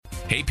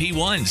Hey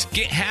P1s,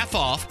 get half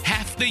off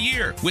half the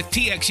year with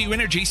TXU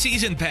Energy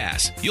Season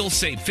Pass. You'll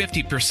save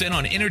 50%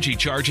 on energy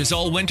charges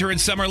all winter and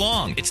summer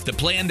long. It's the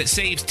plan that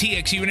saves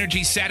TXU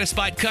Energy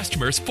satisfied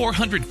customers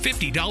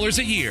 $450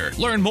 a year.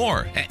 Learn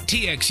more at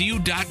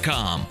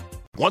TXU.com.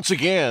 Once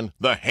again,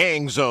 the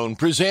Hang Zone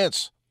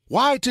presents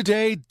Why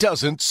Today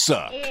Doesn't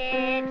Suck.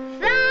 It's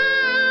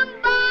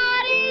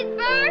somebody's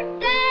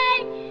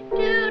birthday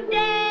today.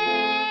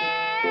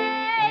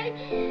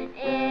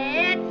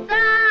 It's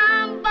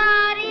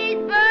somebody's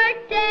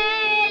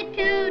birthday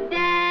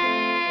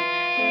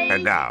today.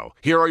 And now,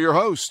 here are your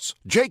hosts,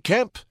 Jay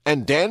Kemp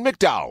and Dan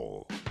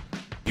McDowell.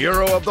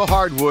 Hero of the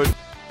Hardwood.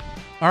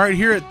 All right,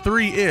 here at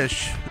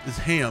 3-ish is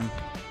Ham.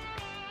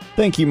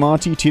 Thank you,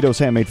 Monty. Tito's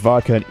Handmade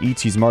Vodka and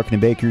E.T.'s Market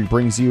and Bakery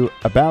brings you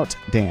About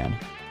Dan.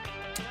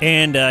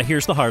 And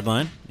here's the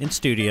Hardline in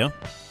studio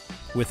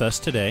with us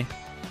today.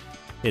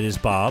 It is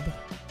Bob,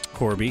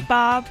 Corby,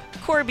 Bob,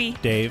 Corby,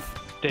 Dave,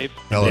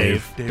 Hello.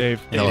 Dave,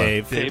 Hello.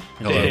 Dave,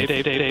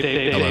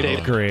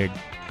 Hello. Greg.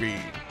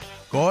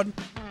 God?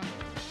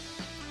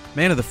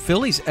 Man, are the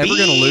Phillies ever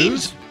going to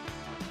lose?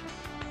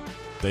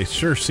 They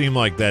sure seem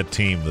like that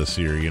team this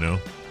year, you know?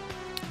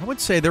 I would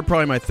say they're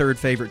probably my third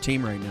favorite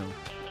team right now.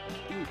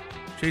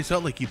 Chase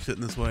Utley keeps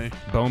hitting this way.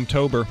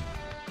 Boomtober.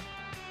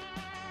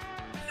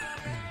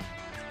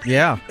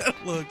 Yeah.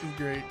 Look, it's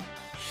great.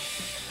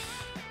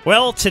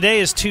 Well, today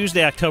is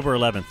Tuesday, October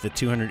 11th, the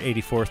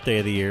 284th day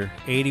of the year.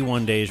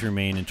 81 days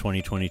remain in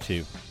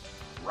 2022.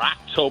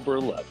 October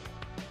 11th.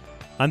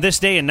 On this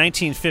day in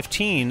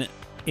 1915,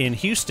 in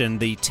Houston,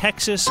 the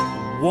Texas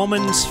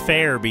Woman's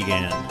Fair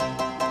began.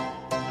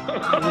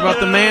 What about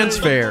the Man's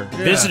Fair? Yeah.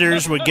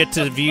 Visitors would get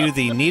to view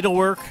the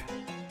needlework,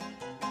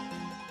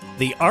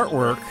 the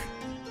artwork,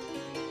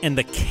 and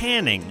the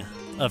canning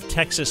of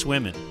Texas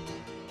women.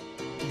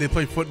 They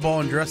play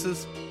football in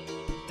dresses?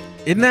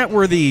 Isn't that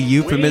where the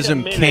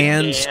euphemism Wait a minute,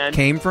 cans Dan.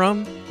 came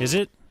from? Is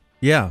it?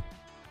 Yeah.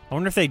 I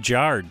wonder if they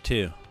jarred,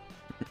 too.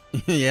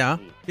 Yeah.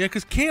 Yeah,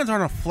 because cans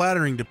aren't a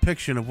flattering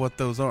depiction of what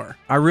those are.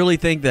 I really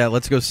think that.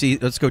 Let's go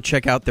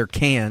check out their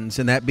cans,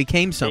 and that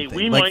became something.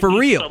 we Like, might for need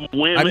real. some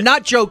women. I'm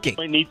not joking.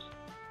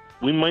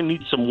 We might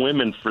need some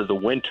women for the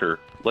winter.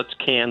 Let's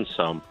can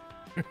some.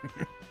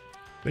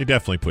 They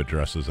definitely put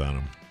dresses on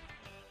them.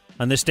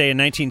 On this day in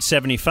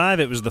 1975,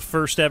 it was the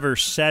first ever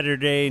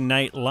Saturday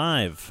Night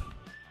Live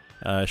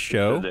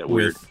show Isn't that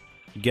weird?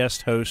 with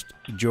guest host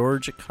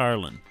George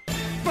Carlin.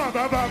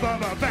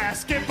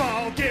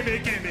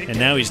 And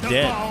now he's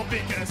dead.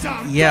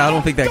 Yeah, I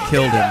don't think that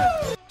killed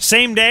him.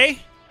 Same day?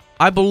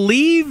 I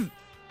believe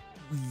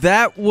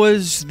that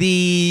was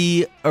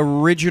the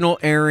original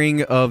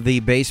airing of the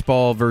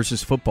baseball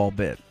versus football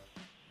bit.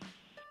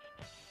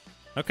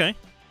 Okay.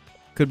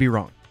 Could be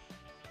wrong.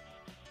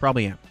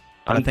 Probably am.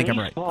 But I think I'm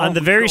right. On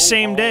the very Go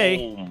same day,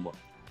 home.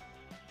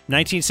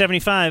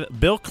 1975,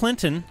 Bill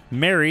Clinton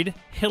married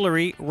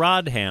Hillary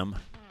Rodham.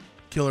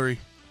 Killery.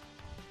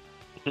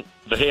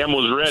 The ham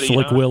was ready.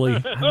 Slick huh? Willie.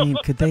 I mean,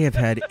 could they have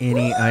had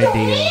any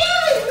idea?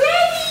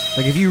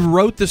 Like, if you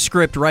wrote the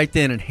script right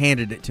then and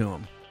handed it to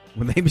them,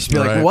 would they just be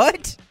Right. like,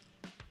 what?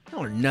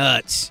 Y'all are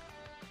nuts.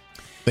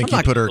 Think I'm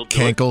you put her Still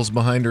doing- cankles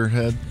behind her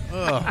head?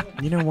 Ugh.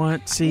 You know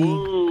what? See?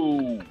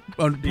 Ooh.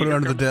 Put it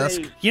under the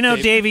desk. You know,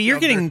 Dave, Davey, you're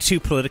Number. getting too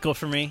political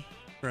for me,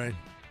 Right.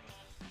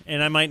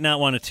 and I might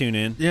not want to tune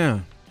in. Yeah.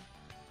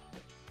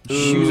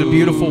 She was a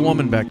beautiful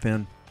woman back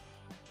then.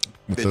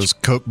 With those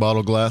Coke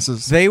bottle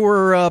glasses? They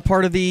were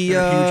part of the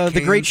They're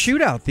huge great cans.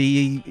 shootout,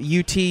 the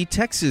UT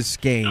Texas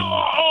game.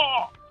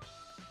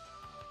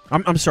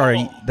 I'm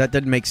sorry, that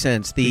didn't make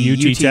sense. The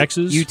UT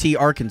Texas? UT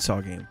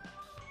Arkansas game.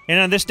 And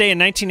on this day in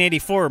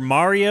 1984,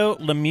 Mario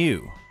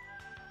Lemieux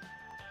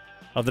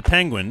of the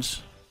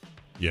Penguins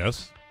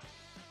Yes?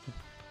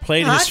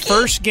 played his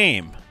first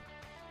game.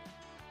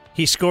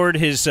 He scored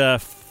his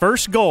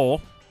first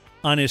goal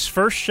on his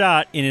first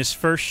shot in his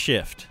first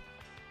shift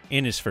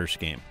in his first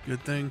game.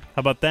 Good thing. How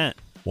about that?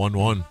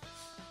 1-1.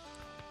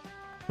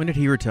 When did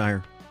he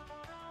retire?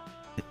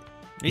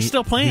 He's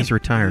still playing. He's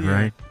retired, Yeah.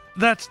 right?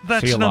 That's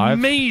Is he an alive?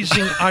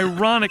 amazing,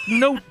 ironic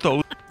note,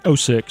 though.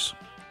 06.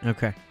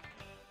 Okay.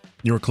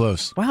 You were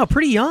close. Wow,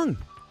 pretty young.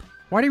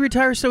 Why did he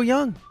retire so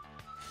young?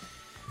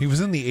 He was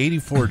in the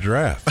 84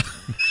 draft.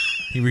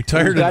 He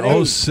retired Got in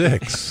eight.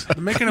 06.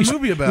 They're making a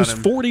movie He about was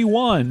him.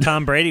 41.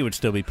 Tom Brady would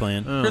still be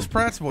playing. Chris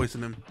Pratt's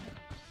voicing him.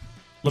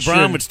 LeBron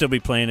should. would still be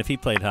playing if he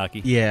played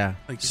hockey. Yeah,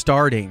 Thank you.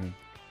 starting.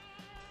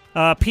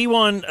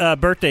 P1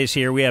 birthdays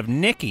here. We have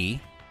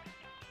Nikki.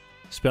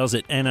 Spells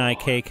it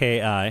Nikki.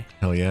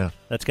 Hell yeah.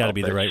 That's got to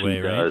be the right way,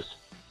 right? Does.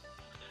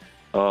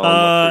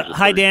 Oh,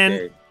 Hi,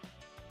 Dan.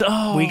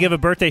 Oh. We give a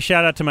birthday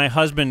shout out to my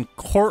husband,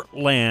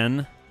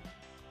 Cortland,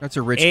 That's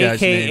a rich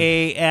guy's name.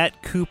 a.k.a.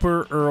 at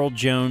Cooper Earl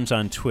Jones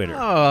on Twitter.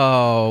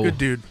 Oh. Good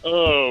dude.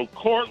 Oh,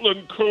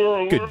 Cortland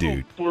Curl. Good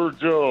dude. For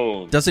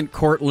Jones. Doesn't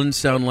Cortland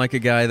sound like a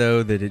guy,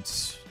 though, that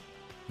it's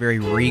very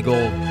regal?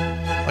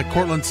 Like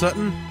Cortland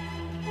Sutton?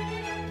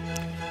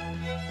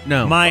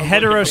 No. My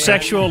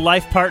heterosexual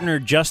life partner,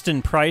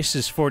 Justin Price,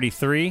 is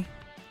 43.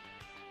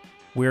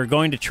 We are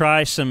going to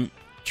try some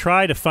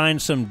try to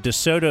find some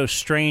DeSoto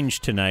Strange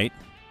tonight,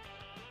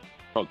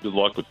 Oh, good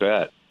luck with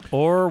that.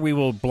 or we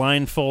will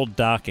blindfold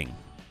docking.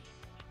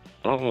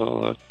 Oh,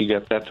 well, you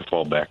got that to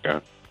fall back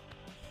on.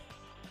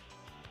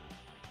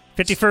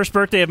 51st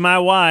birthday of my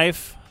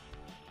wife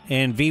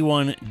and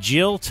V1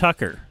 Jill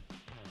Tucker.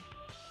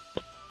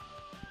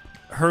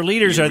 Her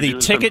leaders are the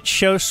Ticket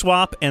Show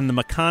Swap and the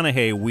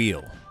McConaughey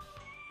Wheel.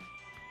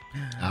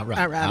 All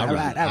right.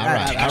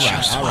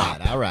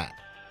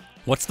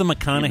 What's the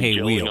McConaughey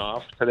You Wheel?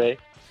 off today?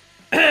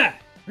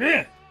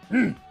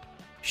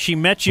 She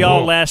met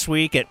y'all last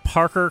week at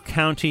Parker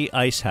County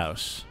Ice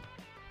House.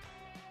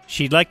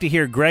 She'd like to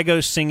hear Grego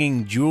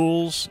singing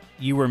Jules,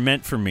 You Were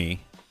Meant for Me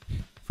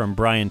from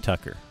Brian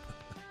Tucker.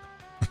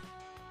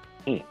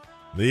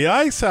 The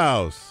Ice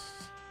House.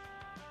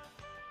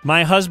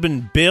 My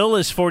husband Bill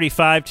is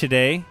 45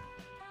 today.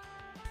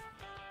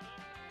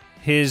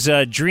 His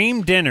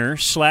dream dinner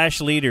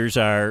 / leaders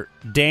are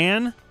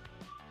Dan,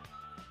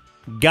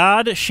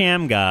 God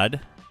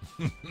Shamgod,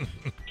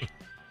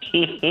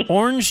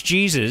 Orange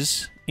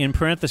Jesus, in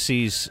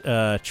parentheses,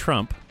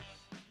 Trump,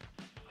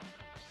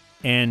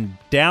 and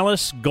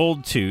Dallas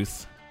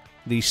Goldtooth,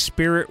 the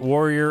spirit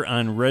warrior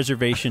on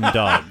Reservation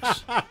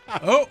Dogs.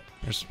 Oh,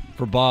 There's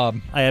for Bob.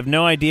 I have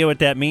no idea what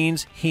that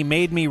means. He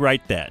made me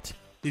write that.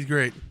 he's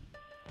great.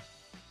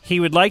 He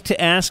would like to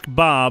ask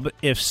Bob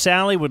if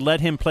Sally would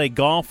let him play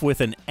golf with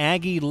an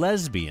Aggie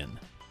lesbian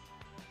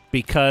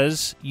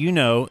because, you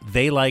know,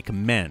 they like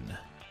men.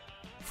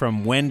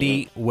 From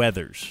Wendy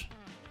Weathers.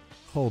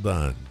 Hold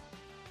on.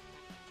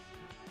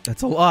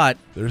 That's a lot.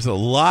 There's a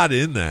lot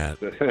in that.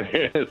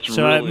 It's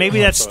So really maybe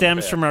that not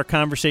stems bad. from our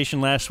conversation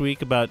last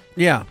week about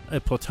a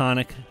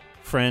platonic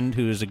friend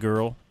who is a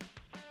girl.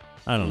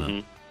 I don't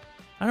know.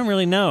 I don't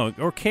really know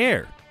or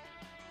care.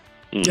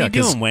 What are you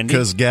doing, Wendy?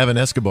 Because Gavin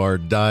Escobar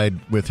died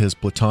with his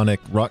platonic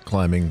rock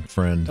climbing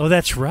friend. Oh,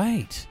 that's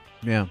right.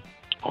 Yeah.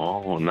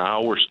 Oh,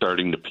 now we're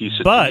starting to piece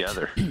it But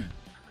together.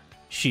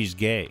 she's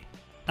gay.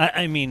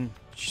 I mean,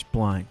 she's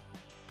blind.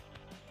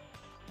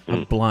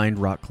 A blind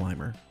rock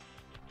climber.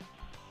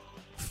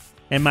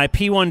 And my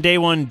P1 Day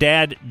 1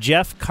 dad,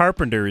 Jeff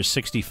Carpenter, is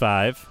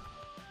 65.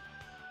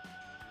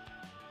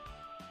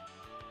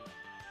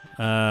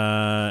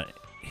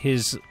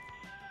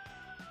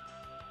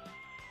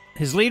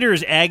 His leader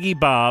is Aggie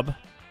Bob,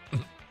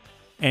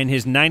 and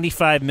his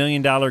 $95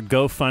 million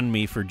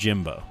GoFundMe for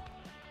Jimbo.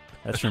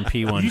 That's from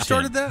P1. You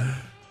started that?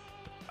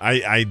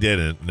 I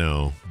didn't,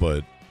 no,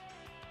 but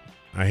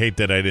I hate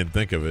that I didn't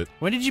think of it.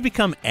 When did you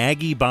become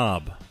Aggie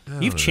Bob?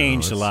 You've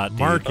changed a lot, dude.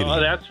 marketing. Oh,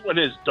 that's when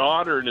his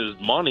daughter and his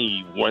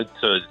money went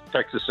to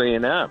Texas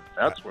A&M.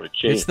 That's what it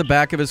changed. It's the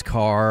back of his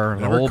car,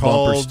 the Never whole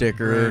called, bumper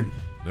sticker.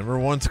 Never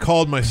once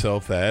called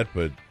myself that,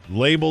 but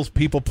labels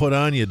people put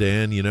on you,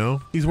 Dan, you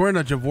know? He's wearing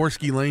a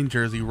Jaworski Lane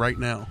jersey right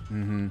now.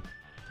 Mm-hmm.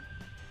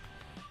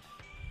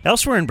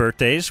 Elsewhere in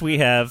birthdays, we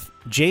have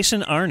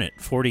Jason Arnott,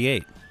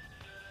 48.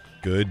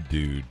 Good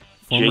dude.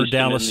 Former Jason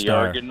Dallas and the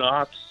star.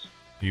 Argonauts.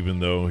 Even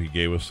though he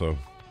gave us a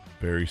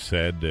very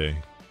sad day.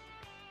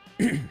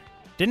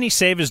 Didn't he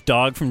save his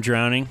dog from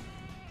drowning?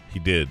 He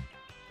did.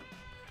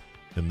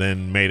 And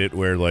then made it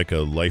wear like a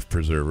life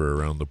preserver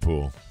around the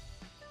pool.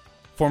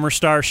 Former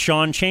star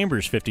Sean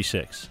Chambers,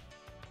 56.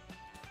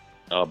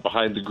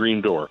 Behind the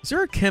green door. Is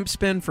there a Kemp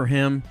spin for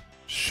him?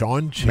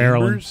 Sean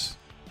Chambers?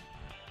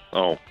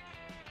 Maryland. Oh.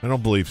 I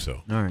don't believe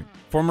so. All right.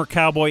 Former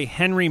cowboy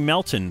Henry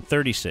Melton,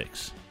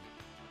 36.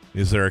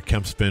 Is there a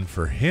Kemp spin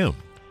for him?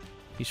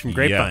 He's from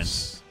Grapevine.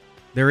 Yes.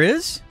 There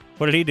is?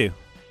 What did he do?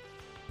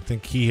 I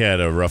think he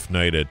had a rough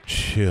night at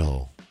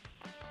Chill.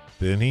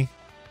 Didn't he?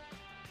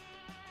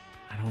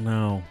 I don't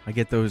know. I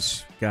get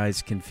those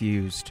guys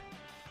confused.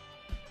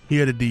 He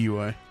had a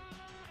DUI.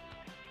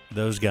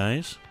 Those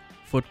guys?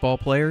 Football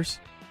players?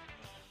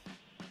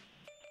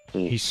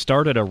 He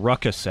started a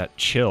ruckus at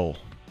Chill.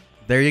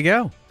 There you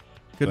go.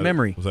 Good Was that-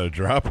 memory. Was that a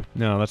drop?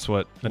 No, that's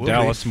what the Whoopee.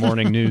 Dallas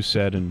Morning News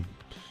said. And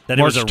That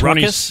it was a March 20th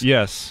ruckus?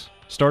 Yes.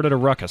 Started a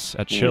ruckus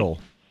at Chill.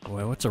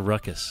 Boy, what's a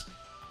ruckus?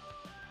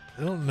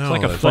 I don't know. It's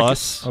like a That's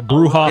fuss, a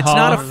brouhaha. It's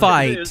not a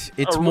fight.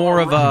 It's more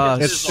of a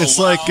It's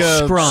like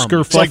scrum.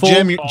 It's like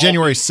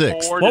January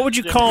 6th. What would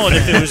you call it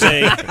if it was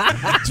a...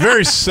 It's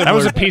very similar. That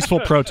was a peaceful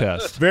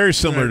protest. Very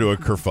similar to a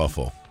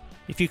kerfuffle.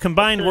 If you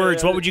combined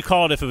words, what would you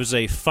call it if it was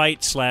a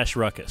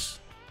fight/ruckus?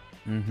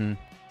 Mm-hmm.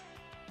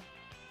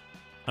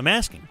 I'm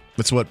asking.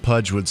 That's what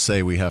Pudge would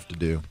say we have to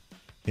do.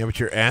 Yeah, but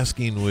you're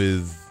asking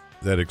with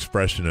that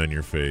expression on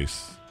your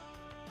face.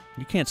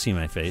 You can't see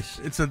my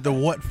face. It's the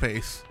what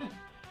face.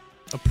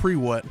 A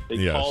pre-what.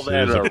 They call it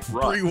that is a a rut.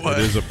 Pre-what.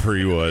 It is a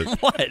pre-what.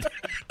 What?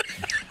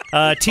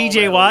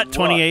 TJ Watt,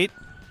 28.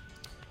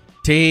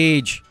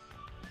 Tej.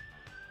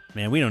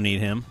 Man, we don't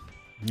need him.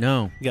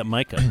 No. You got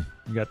Micah.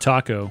 You got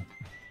Taco.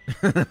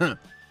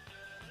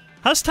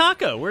 How's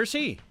Taco? Where's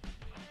he?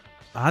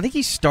 I think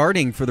he's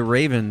starting for the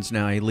Ravens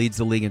now. He leads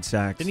the league in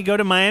sacks. Didn't he go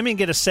to Miami and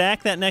get a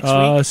sack that next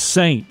week?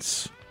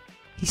 Saints.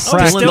 He's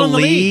still in the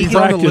league. He's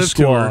on the Practice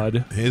live tour.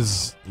 squad.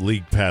 His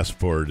league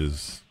passport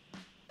is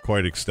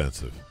quite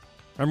extensive.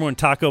 Remember when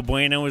Taco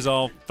Bueno was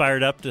all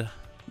fired up to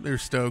They're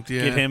stoked,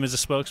 yeah. Get him as a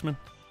spokesman.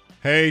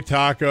 Hey,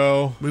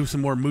 Taco. Move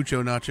some more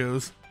mucho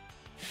nachos.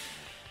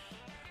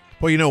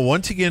 Well,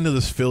 once you get into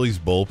this Phillies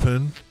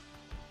bullpen,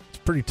 it's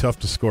pretty tough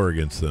to score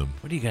against them.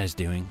 What are you guys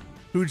doing?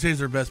 Who would say is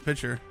their best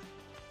pitcher?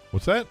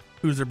 What's that?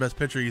 Who's their best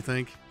pitcher, you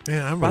think?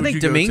 Yeah, I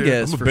think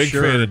Dominguez. I'm a big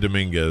fan of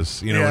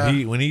Dominguez.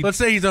 When he let's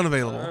say he's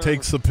unavailable,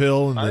 takes the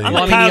pill, and I'm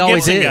a Kyle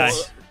Gibson guy.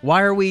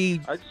 Why are we?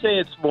 I'd say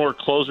it's more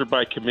closer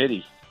by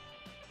committee.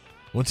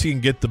 Once you can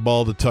get the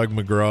ball to Tug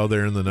McGraw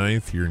there in the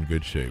ninth, you're in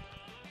good shape.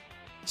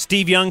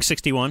 Steve Young,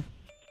 61.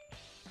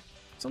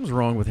 Something's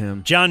wrong with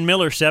him. John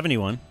Miller,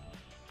 71.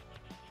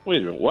 Wait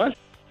a minute, what?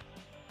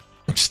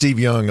 Steve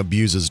Young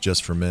abuses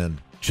just for men.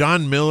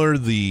 John Miller,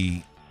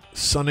 the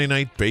Sunday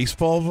Night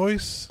Baseball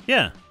voice?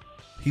 Yeah.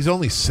 He's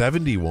only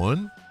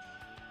 71?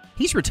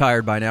 He's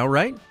retired by now,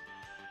 right?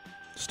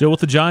 Still with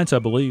the Giants, I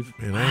believe.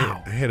 And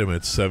I had him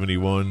at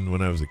 71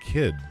 when I was a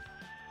kid.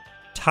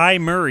 Ty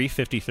Murray,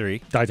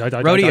 53.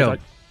 Rodeo.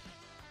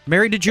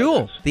 Married to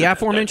Jewel, the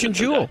aforementioned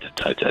Jewel.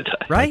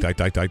 Right? Is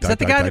that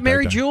the guy that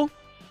married Jewel?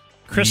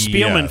 Chris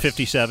Spielman,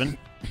 57.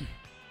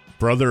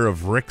 Brother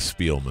of Rick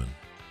Spielman.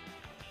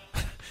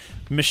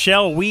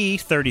 Michelle Wee,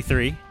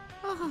 33.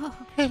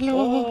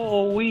 Hello.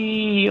 Oh,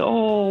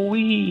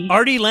 wee.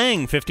 Artie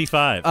Lang,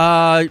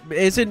 55.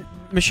 Isn't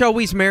Michelle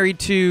Wee's married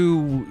to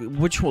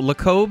which one?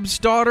 LeCobe's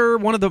daughter?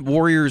 One of the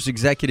Warriors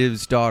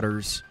executives'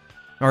 daughters.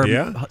 Or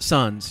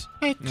sons.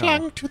 I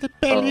clung to the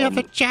belly of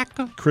a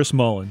jackal. Chris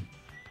Mullen.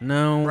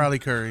 No. Riley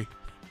Curry.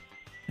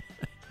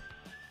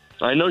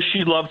 I know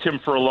she loved him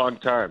for a long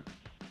time.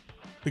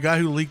 The guy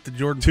who leaked the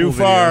Jordan Too Poole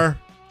far. video.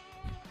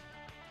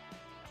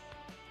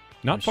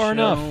 Not far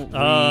enough.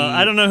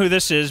 I don't know who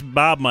this is.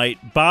 Bob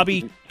might.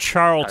 Bobby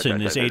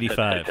Charlton is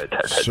 85.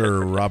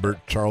 Sir Robert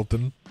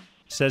Charlton.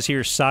 Says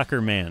here, soccer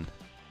man.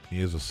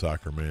 He is a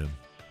soccer man.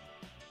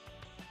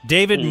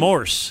 David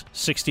Morse,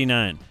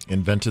 69.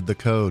 Invented the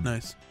code.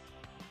 Nice.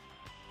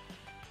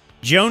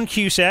 Joan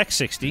Cusack,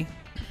 60.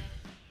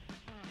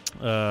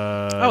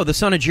 The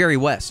son of Jerry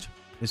West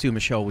is who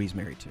Michelle Wee's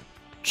married to.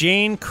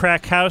 Jane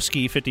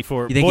Krakowski,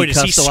 54. You think Boy, he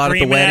does cussed a lot at the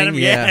scream wedding? him?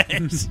 Yeah.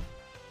 Yes.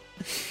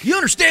 You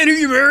understand who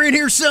you're marrying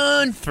here,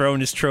 son? Throwing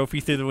his trophy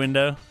through the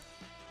window.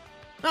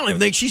 I don't even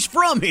think she's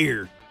from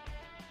here.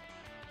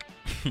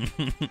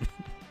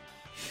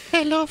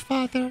 Hello,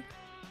 Father.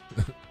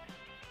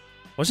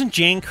 Wasn't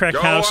Jane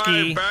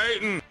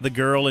Krakowski the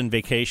girl in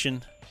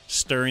Vacation,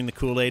 stirring the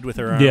Kool-Aid with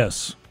her arm?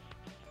 Yes.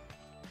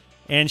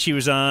 And she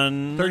was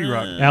on 30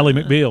 Rock. Ally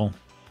McBeal.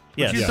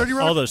 Yes, Was she 30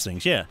 Rock? all those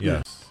things, yeah.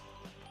 Yes.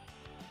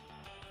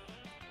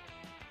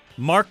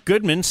 Mark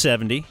Goodman,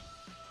 70.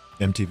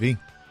 MTV.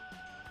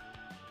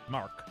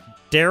 Mark.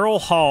 Daryl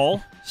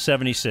Hall,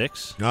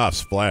 76.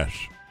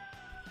 Splash.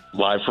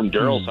 Live from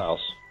Daryl's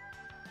house.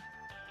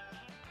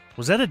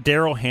 Was that a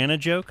Daryl Hannah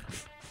joke?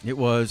 It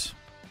was.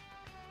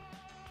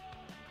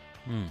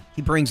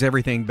 He brings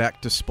everything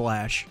back to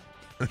Splash.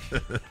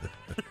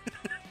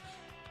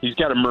 He's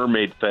got a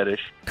mermaid fetish.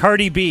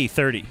 Cardi B,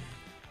 30.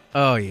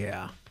 Oh,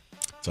 yeah.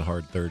 It's a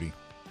hard 30.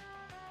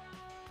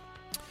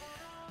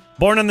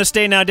 Born on this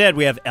day, now dead,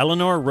 we have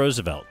Eleanor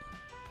Roosevelt.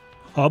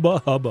 Hubba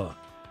hubba.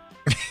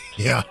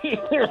 Yeah.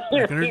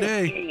 Back in her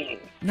day.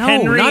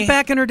 No, not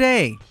back in her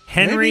day.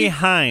 Henry Maybe.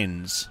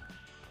 Hines.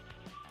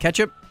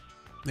 Ketchup?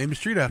 Named a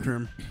street after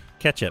him.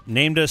 Ketchup.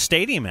 Named a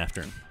stadium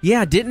after him.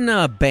 Yeah,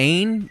 didn't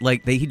Bane,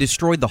 he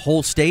destroyed the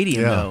whole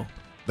stadium, Yeah. though.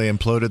 They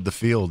imploded the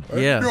field.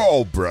 Yeah.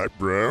 No, Brett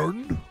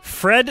Brown.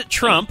 Fred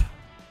Trump,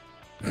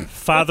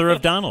 father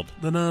of Donald.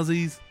 The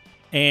Nazis.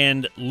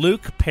 And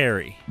Luke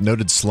Perry.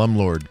 Noted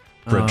slumlord,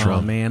 Fred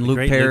Trump. Oh, man, The Luke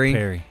great Perry. Luke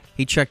Perry.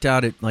 He checked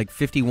out at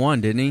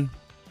 51, didn't he?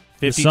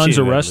 His 52, son's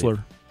a I believe.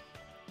 wrestler.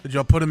 Did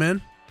y'all put him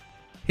in?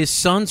 His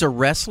son's a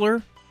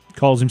wrestler?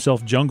 Calls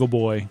himself Jungle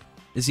Boy.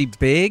 Is he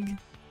big?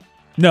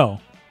 No.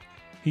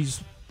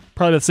 He's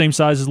probably the same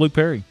size as Luke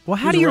Perry. Well,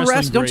 how He's do a you wrestling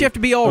wrestle? Don't you have to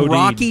be all OD'd.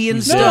 rocky and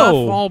No. stuff?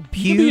 All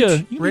You can be a, huge?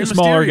 you can be Rey a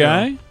smaller Mysterio.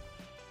 guy.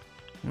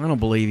 I don't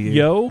believe you.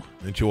 Yo.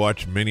 Didn't you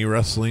watch mini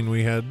wrestling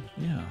we had?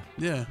 Yeah.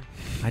 Yeah.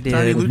 I did.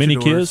 Tiny Mini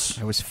luchadors. Kiss.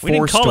 I was forced We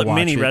didn't call to it watch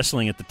mini it.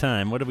 wrestling at the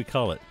time. What did we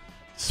call it?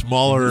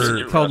 Smaller,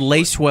 It's called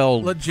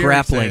Lacewell Let Jerry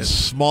Grappling.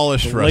 say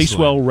smallish The wrestling.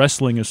 Lacewell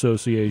Wrestling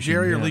Association.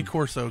 Jerry or Yeah. Lee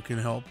Corso can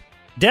help.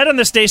 Dead on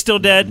this day, still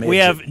dead, we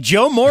have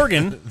Joe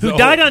Morgan, who No.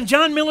 died on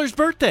John Miller's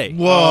birthday.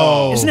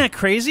 Whoa. Isn't that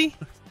crazy?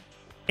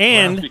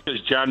 And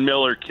Because John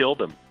Miller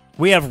killed him.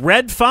 we have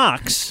Red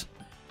Fox,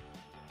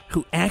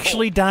 who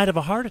actually died of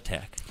a heart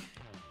attack.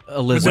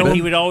 Elizabeth. When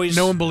he would always...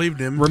 No one believed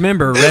him.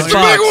 Remember, It's Red a big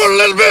one a Fox.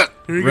 little bit.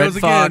 Here he Red goes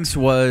again. Fox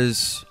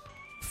was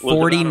Was it on a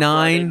Friday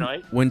 49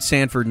 night? when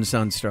Sanford and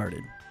Son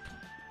started.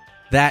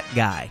 That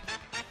guy.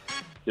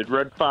 Did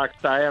Red Fox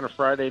die on a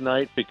Friday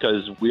night?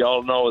 Because we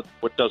all know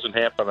what doesn't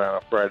happen on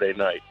a Friday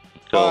night.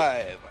 So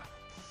 5,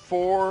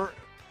 4,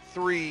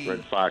 3,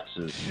 Red Fox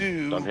is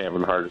 2, done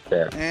having a heart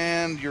attack.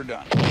 and you're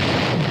done.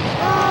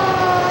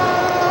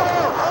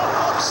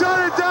 Shut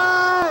it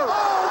down!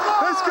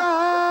 Let's go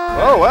home!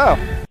 Oh, wow.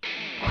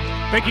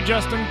 Thank you,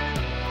 Justin.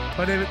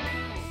 Bye, David.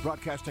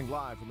 Broadcasting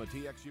live from the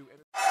TXU.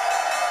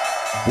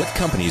 What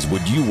companies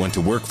would you want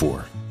to work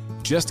for?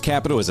 Just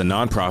Capital is a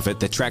nonprofit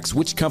that tracks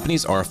which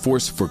companies are a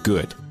force for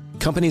good.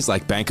 Companies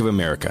like Bank of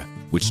America,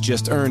 which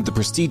just earned the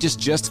prestigious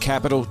Just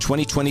Capital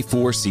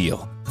 2024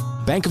 seal.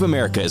 Bank of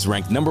America is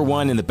ranked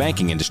 #1 in the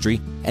banking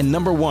industry and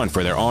 #1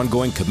 for their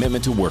ongoing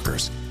commitment to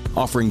workers,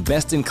 offering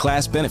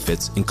best-in-class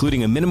benefits,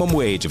 including a minimum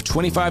wage of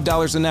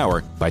 $25 an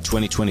hour by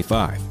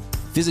 2025.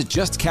 Visit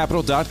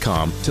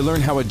justcapital.com to learn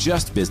how a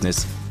just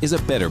business is a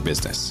better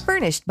business.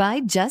 Furnished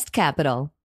by Just Capital.